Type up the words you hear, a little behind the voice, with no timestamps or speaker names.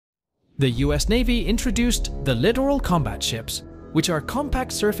The US Navy introduced the Littoral Combat Ships, which are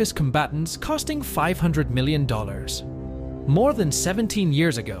compact surface combatants costing $500 million. More than 17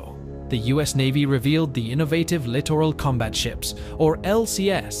 years ago, the US Navy revealed the innovative Littoral Combat Ships, or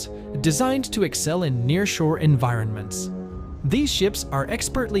LCS, designed to excel in nearshore environments. These ships are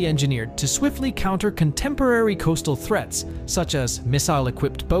expertly engineered to swiftly counter contemporary coastal threats such as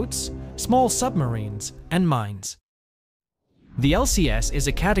missile-equipped boats, small submarines, and mines. The LCS is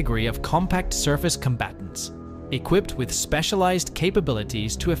a category of compact surface combatants, equipped with specialized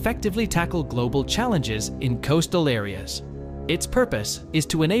capabilities to effectively tackle global challenges in coastal areas. Its purpose is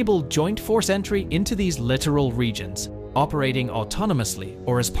to enable joint force entry into these littoral regions, operating autonomously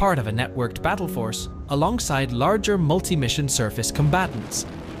or as part of a networked battle force alongside larger multi-mission surface combatants,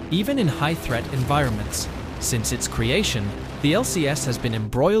 even in high-threat environments. Since its creation, the LCS has been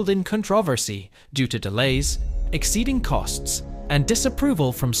embroiled in controversy due to delays, exceeding costs, and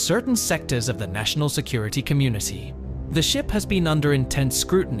disapproval from certain sectors of the national security community. The ship has been under intense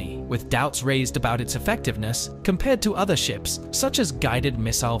scrutiny, with doubts raised about its effectiveness compared to other ships, such as guided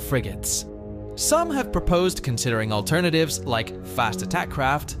missile frigates. Some have proposed considering alternatives like fast attack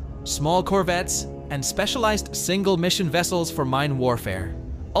craft, small corvettes, and specialized single-mission vessels for mine warfare.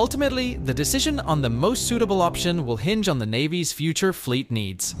 Ultimately, the decision on the most suitable option will hinge on the Navy's future fleet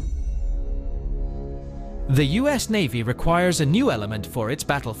needs. The US Navy requires a new element for its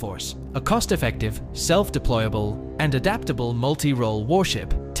battle force, a cost-effective, self-deployable, and adaptable multi-role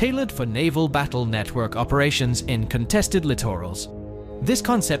warship tailored for naval battle network operations in contested littorals. This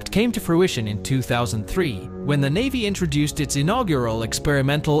concept came to fruition in 2003 when the Navy introduced its inaugural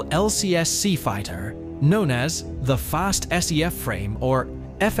experimental LCS Seafighter, known as the Fast SEF Frame, or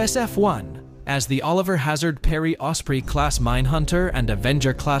FSF-1, as the Oliver Hazard Perry Osprey-class mine hunter and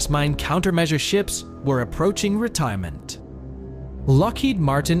Avenger-class mine countermeasure ships were approaching retirement. Lockheed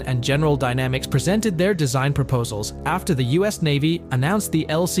Martin and General Dynamics presented their design proposals after the US Navy announced the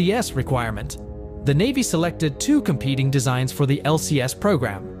LCS requirement. The Navy selected two competing designs for the LCS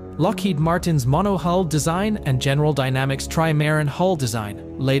program: Lockheed Martin's monohull design and General Dynamics trimaran hull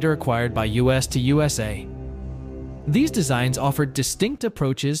design, later acquired by US to USA. These designs offered distinct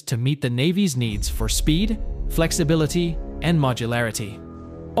approaches to meet the Navy's needs for speed, flexibility, and modularity.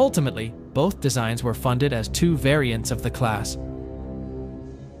 Ultimately, both designs were funded as two variants of the class.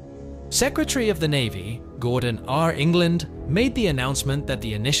 Secretary of the Navy, Gordon R. England, made the announcement that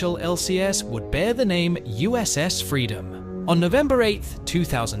the initial LCS would bear the name USS Freedom. On November 8,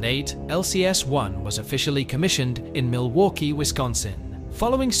 2008, LCS-1 was officially commissioned in Milwaukee, Wisconsin.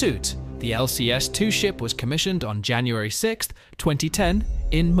 Following suit, the LCS-2 ship was commissioned on January 6, 2010,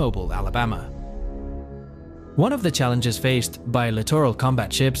 in Mobile, Alabama. One of the challenges faced by littoral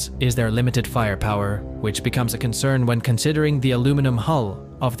combat ships is their limited firepower, which becomes a concern when considering the aluminum hull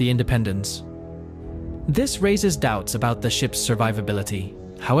of the Independence. This raises doubts about the ship's survivability.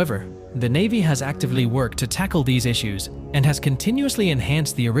 However, the Navy has actively worked to tackle these issues and has continuously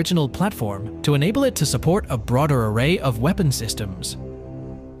enhanced the original platform to enable it to support a broader array of weapon systems.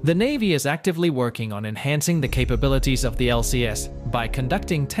 The Navy is actively working on enhancing the capabilities of the LCS by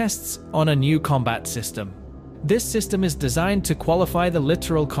conducting tests on a new combat system. This system is designed to qualify the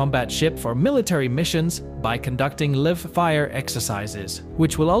Littoral Combat Ship for military missions by conducting live-fire exercises,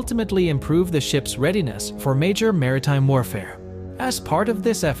 which will ultimately improve the ship's readiness for major maritime warfare. As part of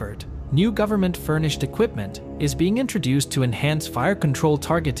this effort, new government-furnished equipment is being introduced to enhance fire control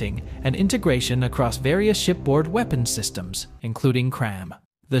targeting and integration across various shipboard weapon systems, including CRAM.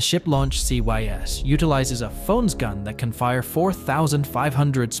 The ship-launched CYS utilizes a phones gun that can fire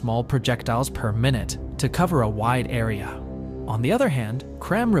 4,500 small projectiles per minute to cover a wide area. On the other hand,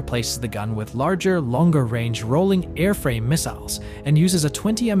 CRAM replaces the gun with larger, longer-range rolling airframe missiles and uses a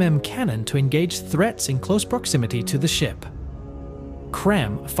 20 mm cannon to engage threats in close proximity to the ship.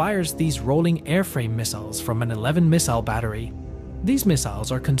 CRAM fires these rolling airframe missiles from an 11-missile battery. These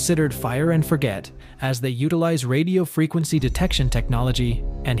missiles are considered fire and forget, as they utilize radio frequency detection technology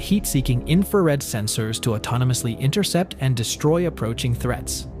and heat-seeking infrared sensors to autonomously intercept and destroy approaching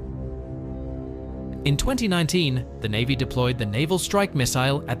threats. In 2019, the Navy deployed the Naval Strike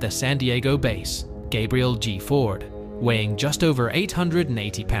Missile at the San Diego base, Gabriel G. Ford, weighing just over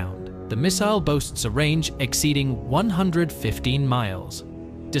 880 pounds. The missile boasts a range exceeding 115 miles.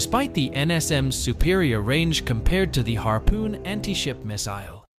 Despite the NSM's superior range compared to the Harpoon anti-ship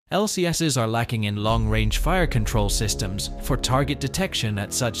missile, LCSs are lacking in long-range fire control systems for target detection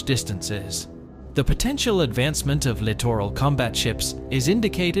at such distances. The potential advancement of littoral combat ships is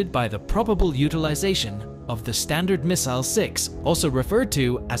indicated by the probable utilization of the Standard Missile 6, also referred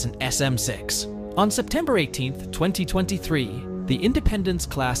to as an SM-6. On September 18, 2023, the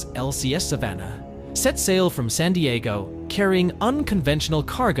Independence-class LCS Savannah set sail from San Diego carrying unconventional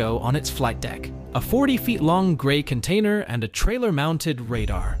cargo on its flight deck, a 40-feet-long gray container and a trailer-mounted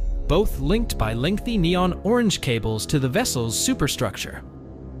radar, both linked by lengthy neon orange cables to the vessel's superstructure.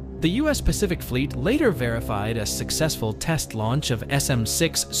 The U.S. Pacific Fleet later verified a successful test launch of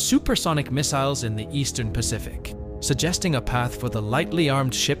SM-6 supersonic missiles in the Eastern Pacific, suggesting a path for the lightly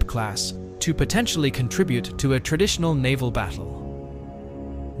armed ship class to potentially contribute to a traditional naval battle.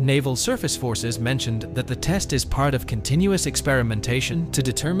 Naval Surface Forces mentioned that the test is part of continuous experimentation to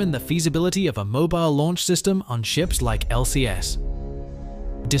determine the feasibility of a mobile launch system on ships like LCS.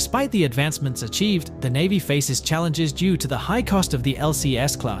 Despite the advancements achieved, the Navy faces challenges due to the high cost of the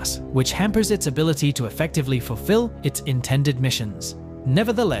LCS class, which hampers its ability to effectively fulfill its intended missions.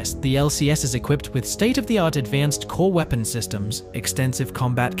 Nevertheless, the LCS is equipped with state-of-the-art advanced core weapon systems, extensive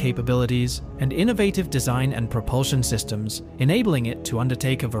combat capabilities, and innovative design and propulsion systems, enabling it to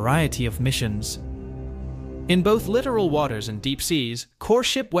undertake a variety of missions. In both littoral waters and deep seas, core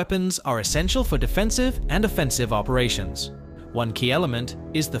ship weapons are essential for defensive and offensive operations. One key element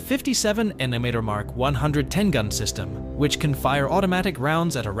is the 57mm Mark 110 gun system, which can fire automatic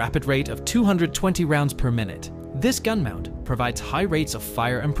rounds at a rapid rate of 220 rounds per minute. This gun mount provides high rates of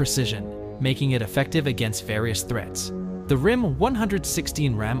fire and precision, making it effective against various threats. The RIM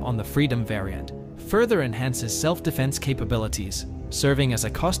 116 ram on the Freedom variant further enhances self-defense capabilities, serving as a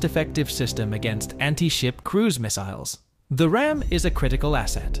cost-effective system against anti-ship cruise missiles. The ram is a critical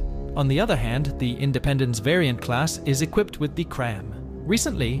asset. On the other hand, the Independence variant class is equipped with the CRAM.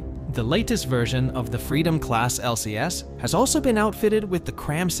 Recently, the latest version of the Freedom class LCS has also been outfitted with the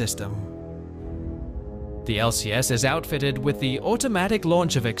CRAM system. The LCS is outfitted with the automatic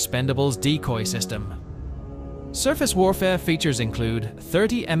launch of expendables decoy system. Surface warfare features include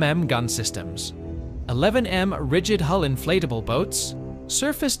 30mm gun systems, 11M rigid hull inflatable boats,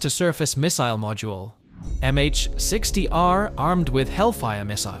 surface-to-surface missile module, MH-60R armed with Hellfire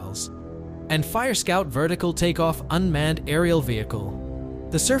missiles, and Fire Scout vertical takeoff unmanned aerial vehicle.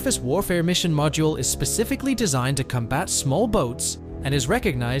 The surface warfare mission module is specifically designed to combat small boats and is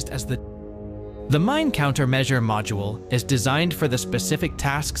recognized as the mine countermeasure module is designed for the specific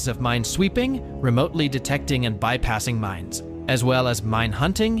tasks of mine sweeping, remotely detecting and bypassing mines, as well as mine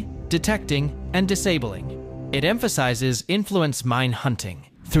hunting, detecting, and disabling. It emphasizes influence mine hunting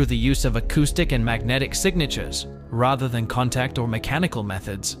through the use of acoustic and magnetic signatures, rather than contact or mechanical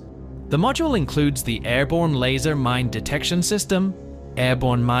methods. The module includes the Airborne Laser Mine Detection System,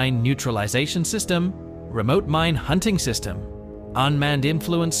 Airborne Mine Neutralization System, Remote Mine Hunting System, Unmanned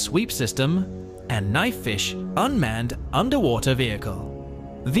Influence Sweep System, and Knifefish unmanned underwater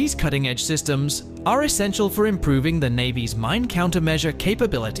vehicle. These cutting-edge systems are essential for improving the Navy's mine countermeasure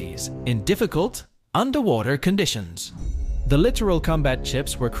capabilities in difficult underwater conditions. The Littoral Combat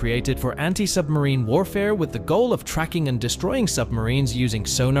Ships were created for anti-submarine warfare with the goal of tracking and destroying submarines using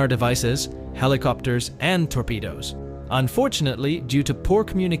sonar devices, helicopters, and torpedoes. Unfortunately, due to poor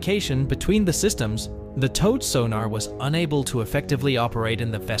communication between the systems, the towed sonar was unable to effectively operate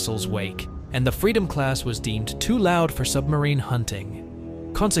in the vessel's wake, and the Freedom class was deemed too loud for submarine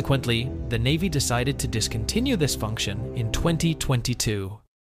hunting. Consequently, the Navy decided to discontinue this function in 2022.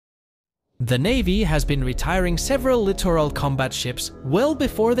 The Navy has been retiring several Littoral Combat Ships well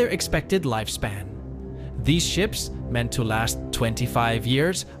before their expected lifespan. These ships, meant to last 25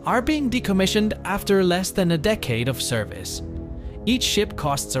 years, are being decommissioned after less than a decade of service. Each ship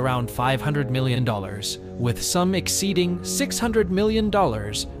costs around $500 million, with some exceeding $600 million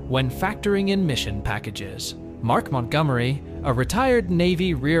when factoring in mission packages. Mark Montgomery, a retired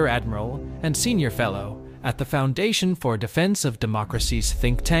Navy Rear Admiral and Senior Fellow at the Foundation for Defense of Democracy's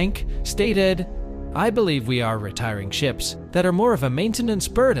think tank, stated, "I believe we are retiring ships that are more of a maintenance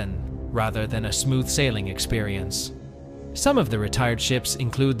burden rather than a smooth sailing experience." Some of the retired ships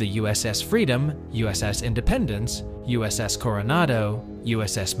include the USS Freedom, USS Independence, USS Coronado,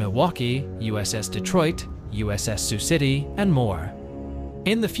 USS Milwaukee, USS Detroit, USS Sioux City, and more.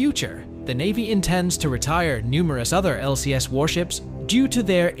 In the future, the Navy intends to retire numerous other LCS warships due to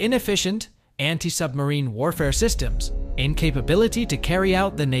their inefficient anti-submarine warfare systems, incapability to carry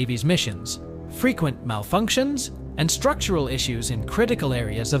out the Navy's missions, frequent malfunctions, and structural issues in critical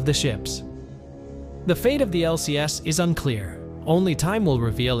areas of the ships. The fate of the LCS is unclear. Only time will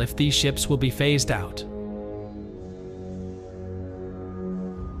reveal if these ships will be phased out.